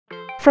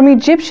From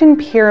Egyptian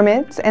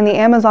pyramids and the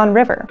Amazon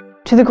River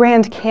to the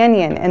Grand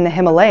Canyon and the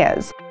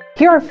Himalayas,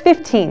 here are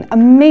 15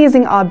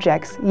 amazing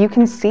objects you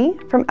can see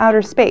from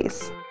outer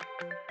space.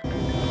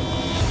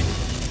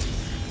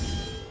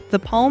 The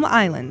Palm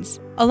Islands.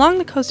 Along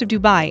the coast of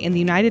Dubai in the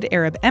United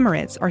Arab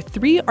Emirates are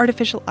 3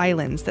 artificial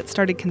islands that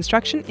started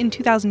construction in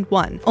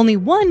 2001. Only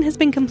one has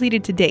been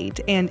completed to date,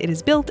 and it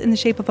is built in the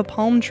shape of a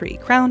palm tree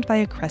crowned by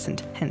a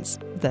crescent, hence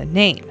the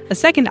name. A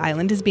second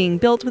island is being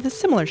built with a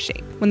similar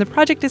shape. When the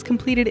project is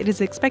completed, it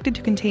is expected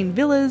to contain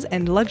villas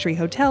and luxury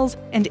hotels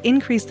and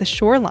increase the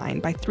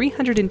shoreline by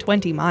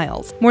 320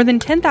 miles. More than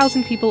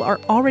 10,000 people are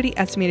already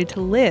estimated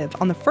to live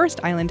on the first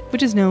island,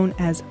 which is known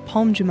as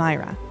Palm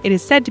Jumeirah. It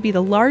is said to be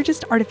the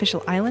largest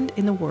artificial island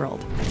in the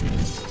world.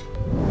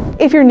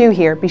 If you're new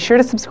here, be sure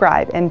to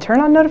subscribe and turn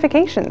on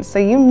notifications so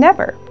you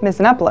never miss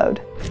an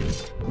upload.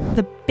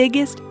 The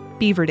biggest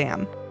beaver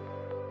dam.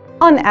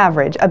 On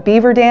average, a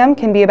beaver dam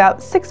can be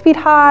about 6 feet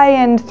high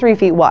and 3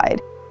 feet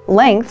wide.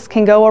 Lengths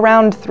can go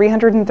around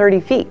 330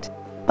 feet.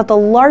 But the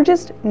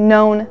largest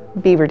known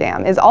beaver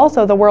dam is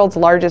also the world's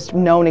largest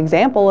known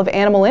example of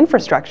animal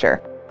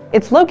infrastructure.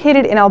 It's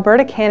located in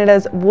Alberta,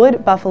 Canada's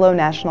Wood Buffalo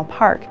National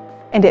Park,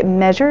 and it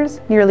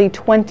measures nearly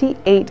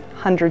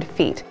 2,800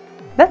 feet.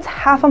 That's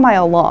half a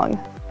mile long.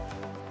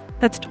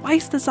 That's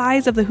twice the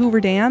size of the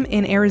Hoover Dam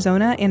in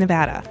Arizona and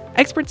Nevada.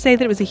 Experts say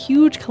that it was a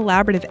huge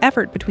collaborative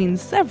effort between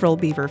several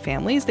beaver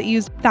families that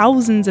used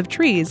thousands of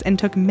trees and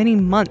took many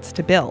months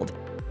to build.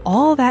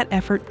 All that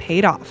effort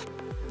paid off.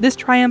 This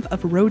triumph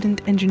of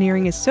rodent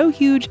engineering is so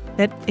huge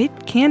that it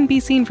can be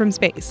seen from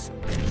space.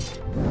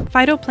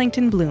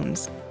 Phytoplankton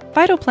blooms.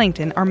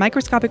 Phytoplankton are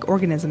microscopic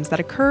organisms that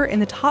occur in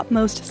the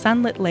topmost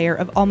sunlit layer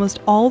of almost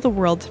all the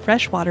world's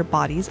freshwater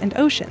bodies and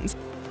oceans.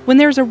 When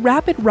there is a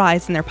rapid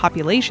rise in their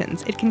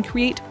populations, it can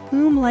create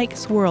plume-like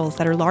swirls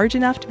that are large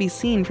enough to be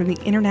seen from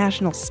the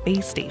International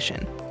Space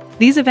Station.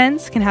 These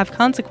events can have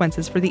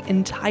consequences for the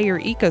entire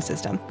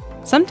ecosystem.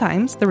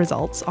 Sometimes the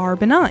results are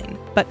benign,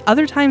 but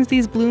other times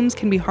these blooms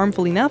can be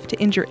harmful enough to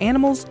injure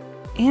animals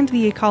and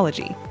the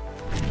ecology.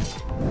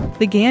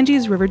 The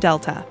Ganges River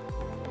Delta.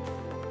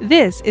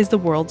 This is the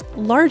world's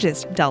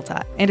largest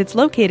delta, and it's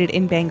located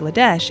in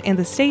Bangladesh and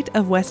the state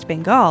of West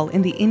Bengal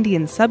in the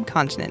Indian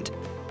subcontinent.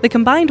 The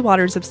combined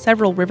waters of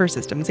several river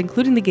systems,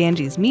 including the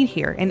Ganges, meet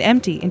here and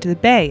empty into the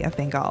Bay of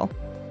Bengal.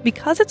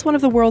 Because it's one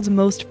of the world's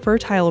most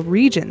fertile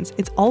regions,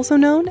 it's also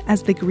known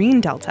as the Green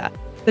Delta.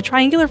 The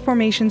triangular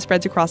formation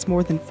spreads across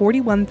more than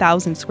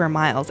 41,000 square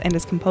miles and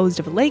is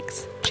composed of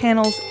lakes,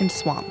 channels, and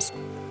swamps.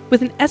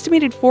 With an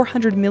estimated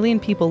 400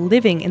 million people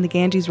living in the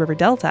Ganges River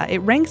Delta, it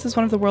ranks as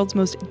one of the world's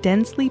most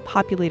densely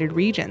populated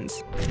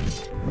regions.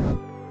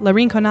 La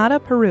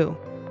Rinconada, Peru.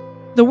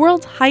 The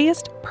world's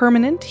highest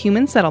permanent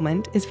human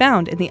settlement is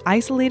found in the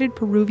isolated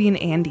Peruvian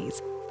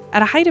Andes.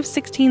 At a height of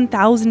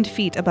 16,000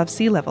 feet above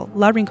sea level,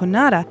 La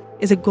Rinconada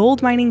is a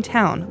gold mining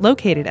town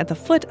located at the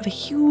foot of a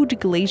huge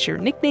glacier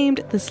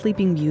nicknamed the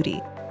Sleeping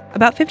Beauty.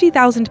 About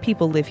 50,000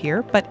 people live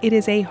here, but it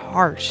is a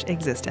harsh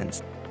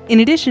existence. In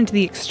addition to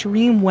the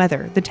extreme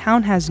weather, the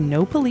town has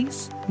no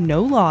police,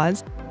 no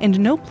laws, and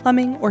no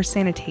plumbing or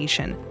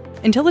sanitation.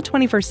 Until the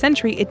 21st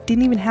century, it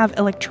didn't even have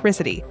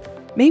electricity.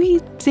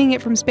 Maybe seeing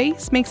it from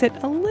space makes it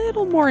a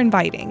little more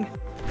inviting.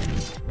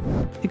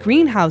 The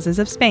greenhouses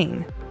of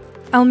Spain.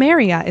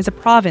 Almeria is a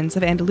province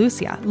of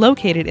Andalusia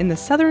located in the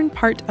southern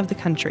part of the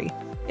country.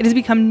 It has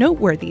become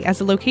noteworthy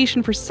as a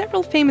location for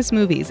several famous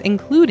movies,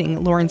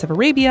 including Lawrence of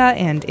Arabia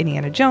and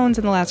Indiana Jones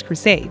and the Last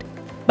Crusade.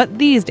 But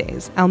these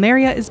days,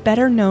 Almeria is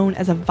better known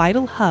as a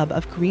vital hub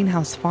of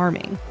greenhouse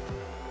farming.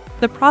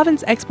 The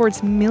province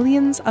exports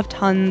millions of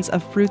tons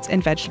of fruits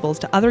and vegetables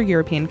to other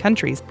European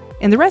countries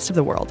and the rest of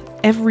the world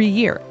every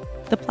year.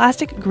 The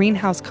plastic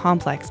greenhouse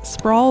complex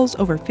sprawls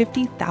over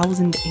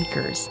 50,000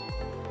 acres.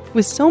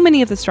 With so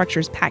many of the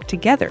structures packed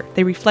together,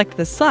 they reflect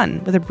the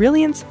sun with a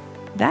brilliance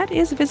that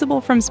is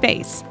visible from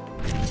space.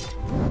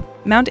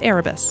 Mount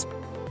Erebus.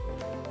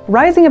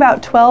 Rising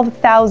about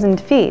 12,000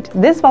 feet,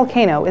 this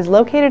volcano is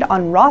located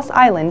on Ross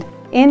Island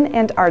in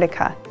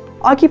Antarctica.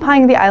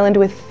 Occupying the island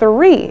with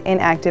 3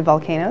 inactive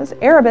volcanoes,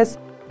 Erebus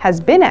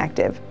has been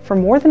active for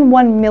more than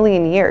 1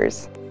 million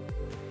years.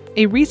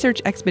 A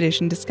research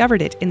expedition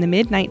discovered it in the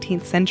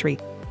mid-19th century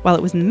while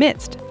it was in the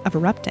midst of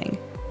erupting.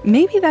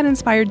 Maybe that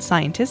inspired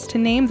scientists to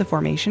name the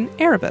formation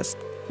Erebus,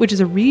 which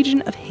is a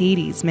region of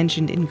Hades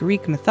mentioned in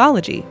Greek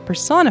mythology,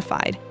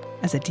 personified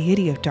as a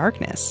deity of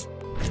darkness.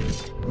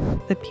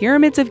 The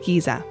Pyramids of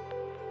Giza.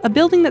 A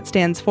building that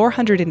stands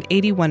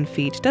 481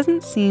 feet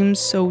doesn't seem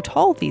so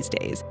tall these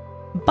days.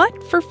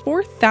 But for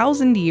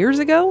 4,000 years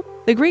ago,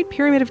 the Great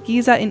Pyramid of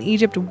Giza in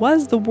Egypt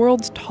was the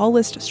world's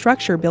tallest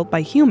structure built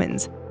by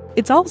humans.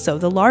 It's also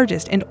the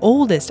largest and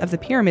oldest of the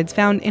pyramids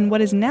found in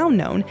what is now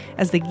known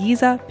as the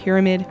Giza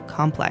Pyramid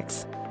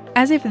Complex.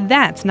 As if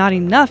that's not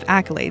enough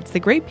accolades, the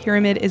Great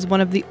Pyramid is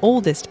one of the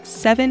oldest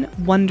 7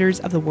 wonders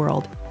of the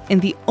world,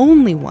 and the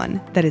only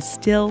one that is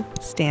still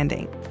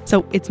standing.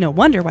 So it's no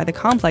wonder why the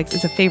complex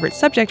is a favorite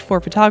subject for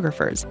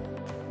photographers.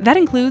 That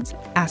includes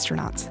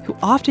astronauts, who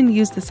often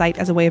use the site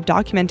as a way of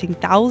documenting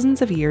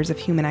thousands of years of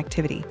human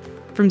activity.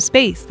 For From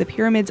space, the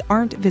pyramids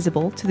aren't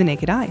visible to the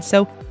naked eye,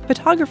 so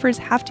photographers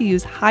have to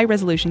use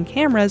high-resolution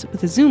cameras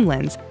with a zoom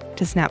lens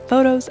to snap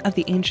photos of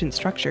the ancient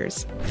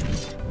structures.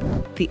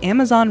 The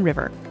Amazon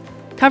River.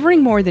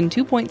 Covering more than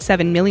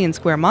 2.7 million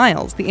square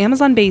miles, the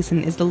Amazon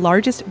basin is the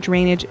largest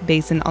drainage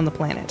basin on the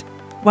planet.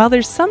 While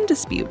there's some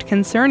dispute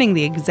concerning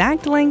the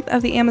exact length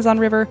of the Amazon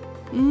River,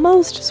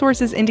 most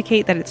sources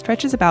indicate that it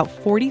stretches about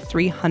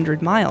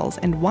 4,300 miles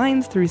and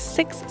winds through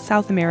 6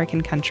 South American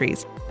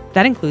countries.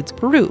 That includes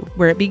Peru,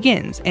 where it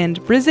begins,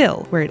 and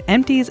Brazil, where it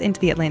empties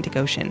into the Atlantic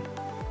Ocean.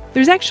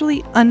 There's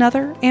actually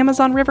another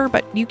Amazon River,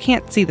 but you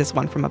can't see this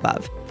one from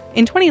above.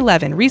 In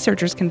 2011,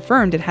 researchers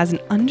confirmed it has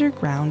an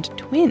underground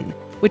twin,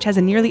 which has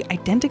a nearly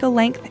identical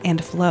length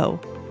and flow.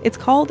 It's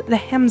called the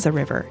Hemza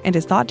River and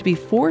is thought to be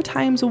 4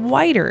 times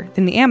wider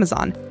than the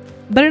Amazon,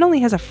 but it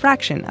only has a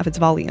fraction of its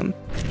volume.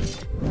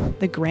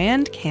 The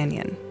Grand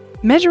Canyon.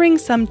 Measuring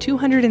some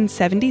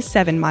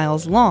 277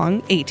 miles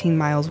long, 18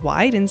 miles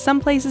wide in some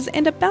places,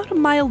 and about a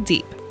mile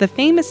deep, the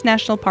famous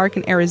national park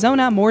in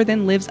Arizona more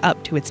than lives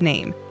up to its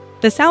name.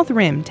 The South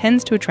Rim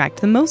tends to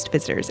attract the most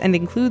visitors and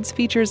includes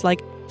features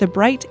like the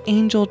Bright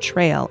Angel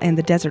Trail and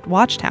the Desert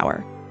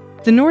Watchtower.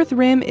 The North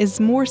Rim is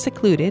more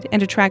secluded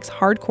and attracts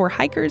hardcore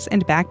hikers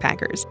and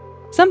backpackers.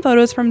 Some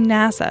photos from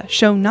NASA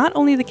show not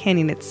only the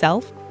canyon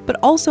itself, but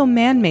also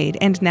man-made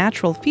and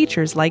natural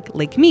features like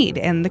Lake Mead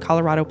and the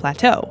Colorado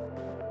Plateau.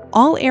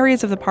 All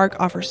areas of the park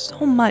offer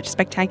so much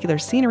spectacular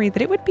scenery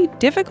that it would be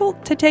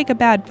difficult to take a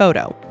bad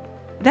photo.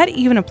 That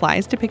even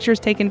applies to pictures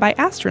taken by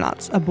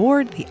astronauts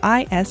aboard the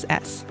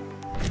ISS.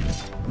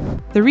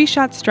 The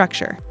Reshot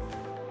Structure.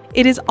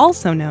 It is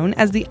also known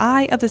as the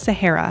Eye of the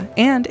Sahara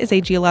and is a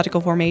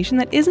geological formation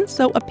that isn't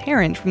so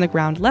apparent from the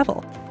ground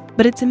level,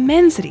 but its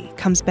immensity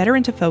comes better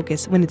into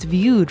focus when it's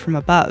viewed from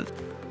above.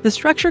 The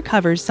structure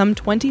covers some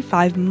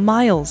 25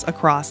 miles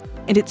across,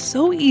 and it's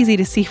so easy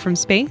to see from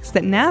space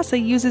that NASA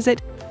uses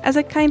it as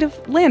a kind of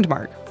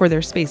landmark for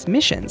their space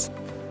missions.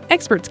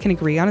 Experts can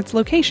agree on its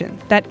location,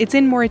 that it's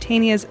in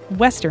Mauritania's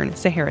western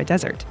Sahara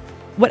Desert.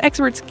 What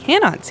experts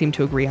cannot seem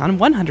to agree on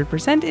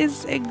 100%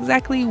 is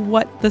exactly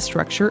what the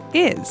structure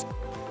is.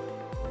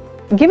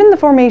 Given the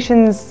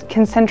formation's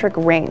concentric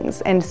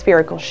rings and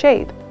spherical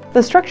shape,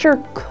 the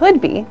structure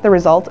could be the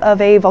result of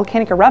a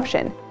volcanic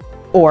eruption,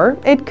 or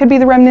it could be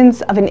the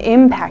remnants of an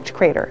impact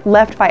crater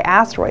left by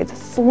asteroids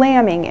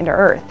slamming into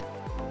Earth.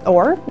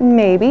 Or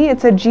maybe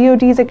it's a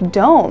geodesic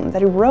dome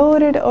that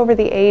eroded over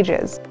the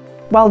ages.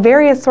 While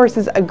various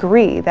sources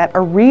agree that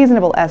a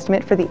reasonable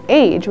estimate for the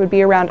age would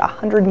be around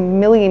 100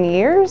 million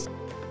years,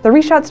 the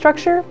Reshot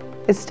Structure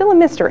is still a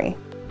mystery.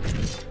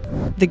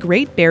 The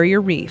Great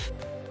Barrier Reef.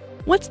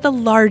 What's the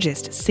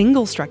largest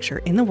single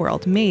structure in the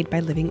world made by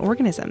living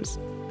organisms?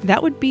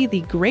 That would be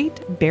the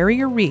Great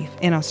Barrier Reef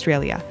in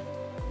Australia.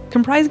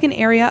 Comprising an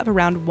area of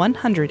around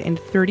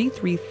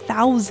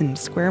 133,000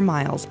 square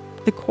miles,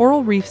 the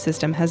coral reef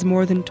system has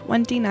more than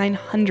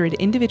 2,900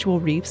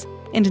 individual reefs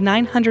and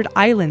 900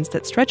 islands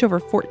that stretch over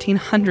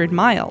 1,400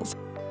 miles.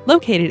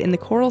 Located in the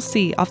Coral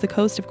Sea off the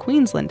coast of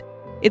Queensland,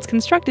 it's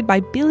constructed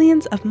by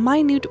billions of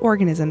minute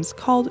organisms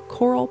called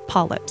coral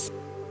polyps.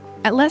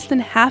 At less than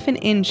half an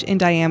inch in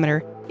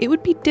diameter, it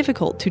would be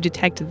difficult to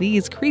detect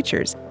these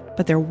creatures,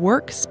 but their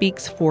work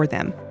speaks for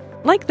them.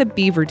 Like the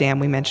Beaver Dam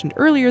we mentioned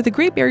earlier, the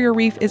Great Barrier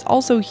Reef is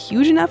also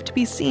huge enough to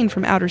be seen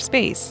from outer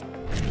space.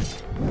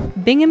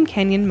 Bingham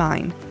Canyon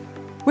Mine.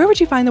 Where would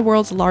you find the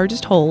world's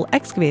largest hole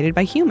excavated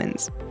by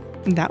humans?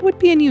 That would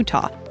be in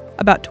Utah,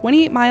 about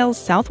 28 miles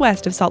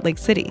southwest of Salt Lake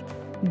City.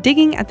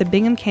 Digging at the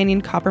Bingham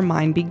Canyon copper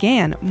mine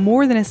began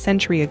more than a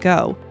century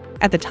ago.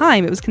 At the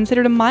time, it was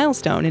considered a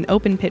milestone in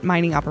open-pit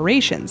mining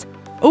operations.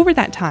 Over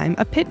that time,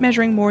 a pit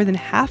measuring more than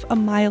half a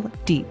mile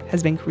deep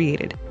has been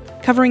created.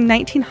 Covering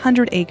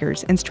 1,900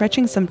 acres and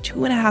stretching some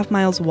 2.5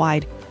 miles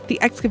wide,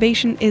 the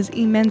excavation is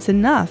immense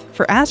enough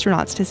for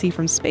astronauts to see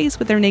from space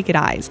with their naked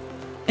eyes.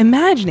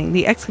 Imagining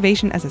the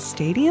excavation as a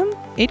stadium,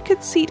 it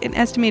could seat an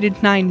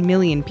estimated 9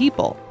 million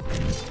people.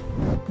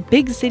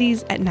 Big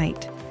cities at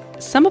night.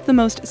 Some of the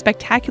most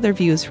spectacular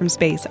views from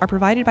space are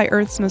provided by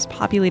Earth's most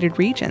populated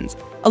regions.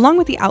 Along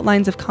with the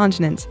outlines of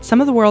continents,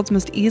 some of the world's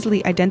most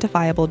easily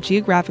identifiable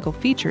geographical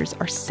features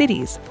are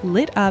cities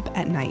lit up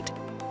at night.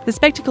 The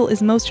spectacle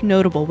is most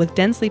notable with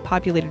densely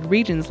populated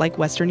regions like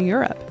Western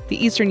Europe,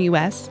 the Eastern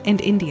US,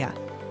 and India.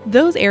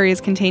 Those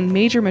areas contain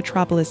major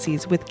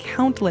metropolises with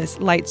countless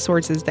light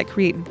sources that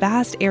create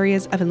vast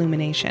areas of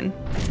illumination.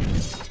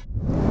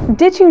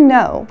 Did you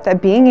know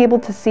that being able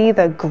to see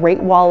the Great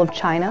Wall of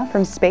China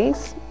from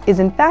space is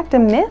in fact a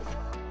myth?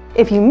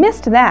 If you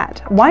missed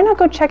that, why not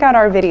go check out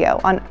our video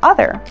on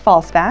other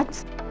false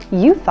facts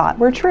you thought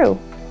were true?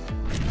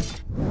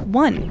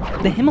 1.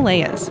 The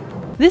Himalayas.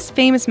 This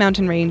famous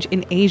mountain range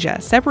in Asia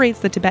separates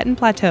the Tibetan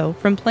Plateau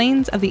from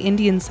plains of the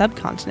Indian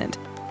subcontinent.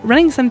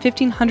 Running some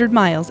 1,500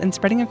 miles and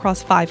spreading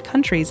across 5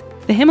 countries,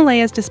 the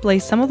Himalayas display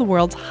some of the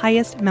world's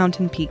highest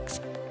mountain peaks.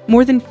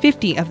 More than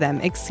 50 of them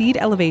exceed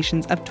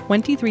elevations of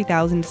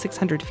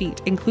 23,600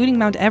 feet, including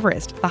Mount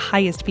Everest, the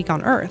highest peak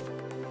on Earth.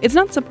 It's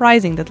not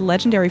surprising that the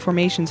legendary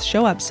formations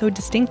show up so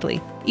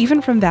distinctly,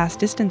 even from vast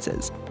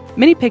distances.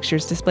 Many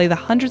pictures display the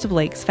hundreds of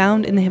lakes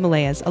found in the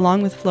Himalayas,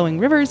 along with flowing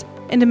rivers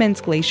and immense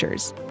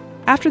glaciers.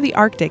 After the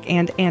Arctic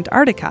and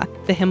Antarctica,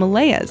 the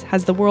Himalayas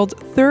has the world's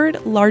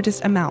third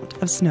largest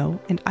amount of snow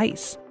and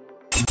ice.